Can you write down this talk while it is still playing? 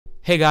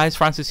Hey guys,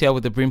 Francis here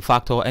with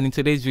TheBrimFactor, and in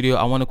today's video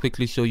I want to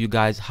quickly show you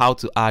guys how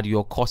to add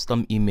your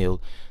custom email,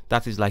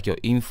 that is like your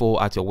info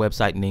at your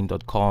website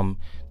name.com,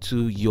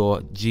 to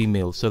your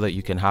Gmail so that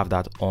you can have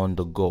that on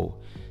the go.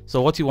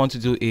 So what you want to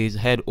do is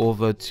head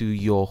over to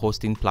your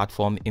hosting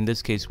platform. In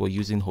this case we're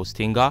using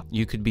Hostinga.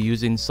 You could be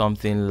using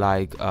something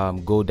like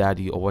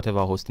GoDaddy or whatever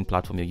hosting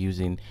platform you're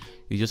using.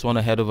 You just want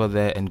to head over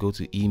there and go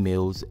to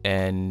emails,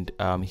 and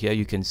here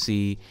you can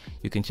see,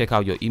 you can check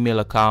out your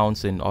email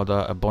accounts and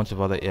a bunch of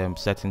other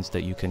settings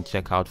that you can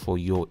check out for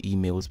your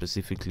email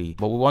specifically.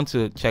 But we want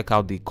to check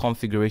out the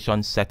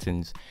configuration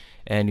settings,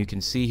 and you can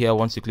see here,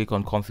 once you click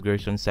on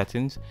configuration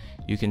settings,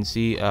 you can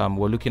see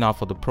we're looking out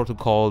for the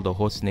protocol, the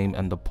host name,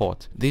 and the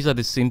port. These are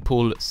the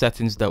simple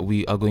settings that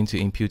we are going to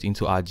input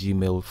into our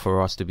Gmail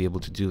for us to be able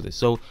to do this.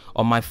 So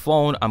on my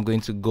phone, I'm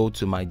going to go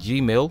to my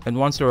Gmail, and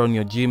once you're on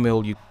your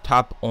Gmail, you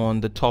tap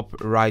on the top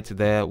right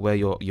there where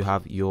you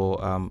have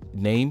your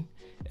name,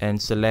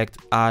 and select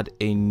add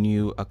a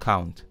new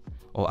account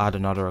or add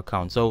another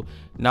account. So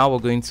now we're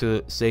going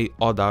to say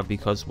other,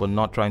 because we're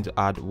not trying to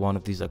add one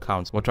of these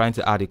accounts, we're trying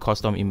to add a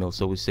custom email,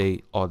 so we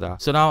say other.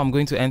 So now I'm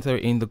going to enter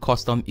in the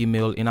custom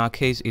email. In our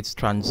case it's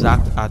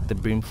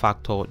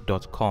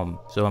transact@thebrimfactor.com.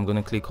 so I'm going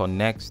to click on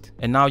next,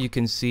 and now you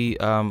can see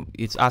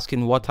it's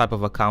asking what type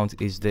of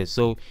account is this.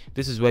 So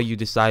this is where you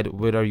decide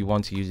whether you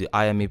want to use the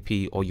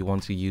IMAP or you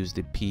want to use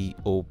the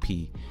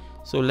POP.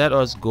 So let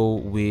us go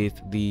with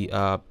the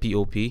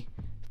POP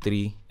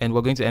 3, and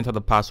we're going to enter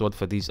the password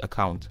for this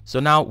account.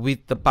 So now with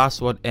the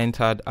password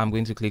entered, I'm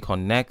going to click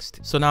on next.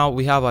 So now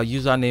we have our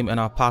username and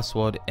our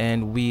password,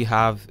 and we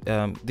have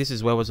this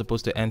is where we're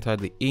supposed to enter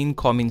the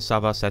incoming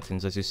server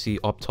settings, as you see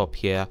up top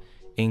here,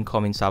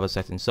 incoming server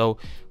settings. So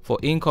for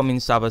incoming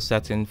server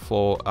setting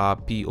for our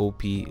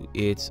POP,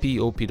 it's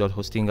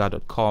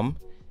pop.hostinga.com,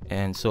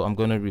 and so I'm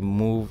going to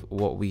remove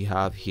what we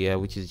have here,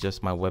 which is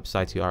just my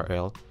website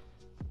URL.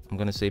 I'm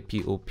going to say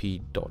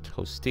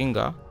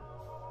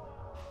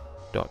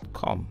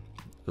pop.hostinga.com,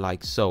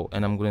 like so,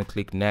 and I'm going to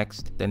click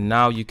next. Then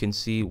now you can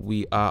see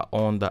we are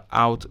on the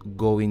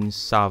outgoing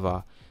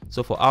server.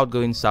 So for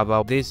outgoing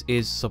server, this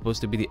is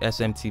supposed to be the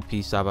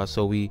SMTP server.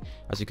 So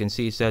as you can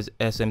see, it says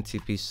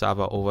SMTP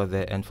server over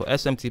there, and for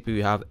SMTP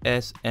we have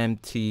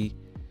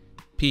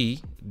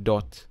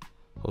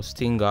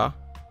smtp.hostinga,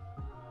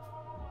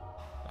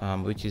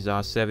 which is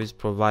our service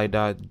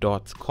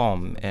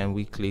provider.com, and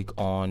we click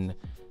on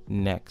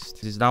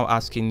next. It's now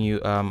asking you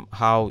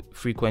how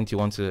frequent you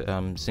want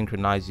to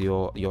synchronize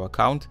your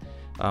account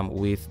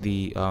with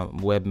the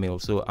webmail.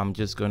 So I'm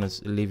just going to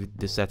leave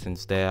the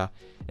settings there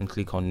and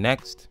click on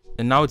next,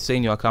 and now it's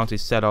saying your account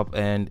is set up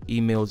and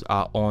emails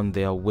are on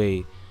their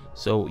way.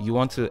 So you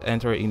want to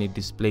enter in a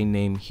display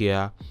name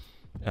here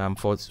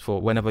for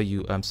whenever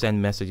you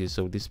send messages.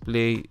 So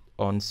display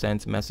on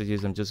sent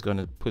messages, I'm just going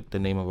to put the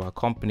name of our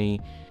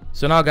company.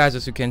 So now guys,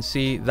 as you can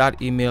see,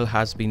 that email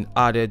has been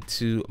added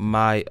to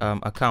my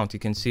account. You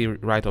can see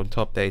right on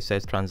top there it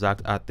says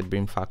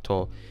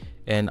transact@thebrimfactor,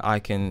 and I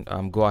can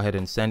go ahead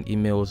and send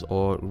emails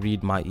or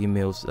read my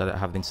emails that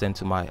have been sent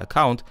to my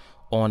account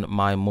on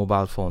my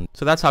mobile phone.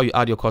 So that's how you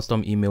add your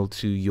custom email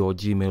to your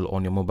Gmail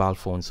on your mobile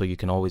phone, so you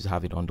can always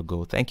have it on the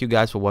go. Thank you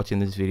guys for watching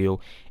this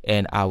video,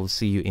 and I will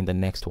see you in the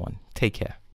next one. Take care.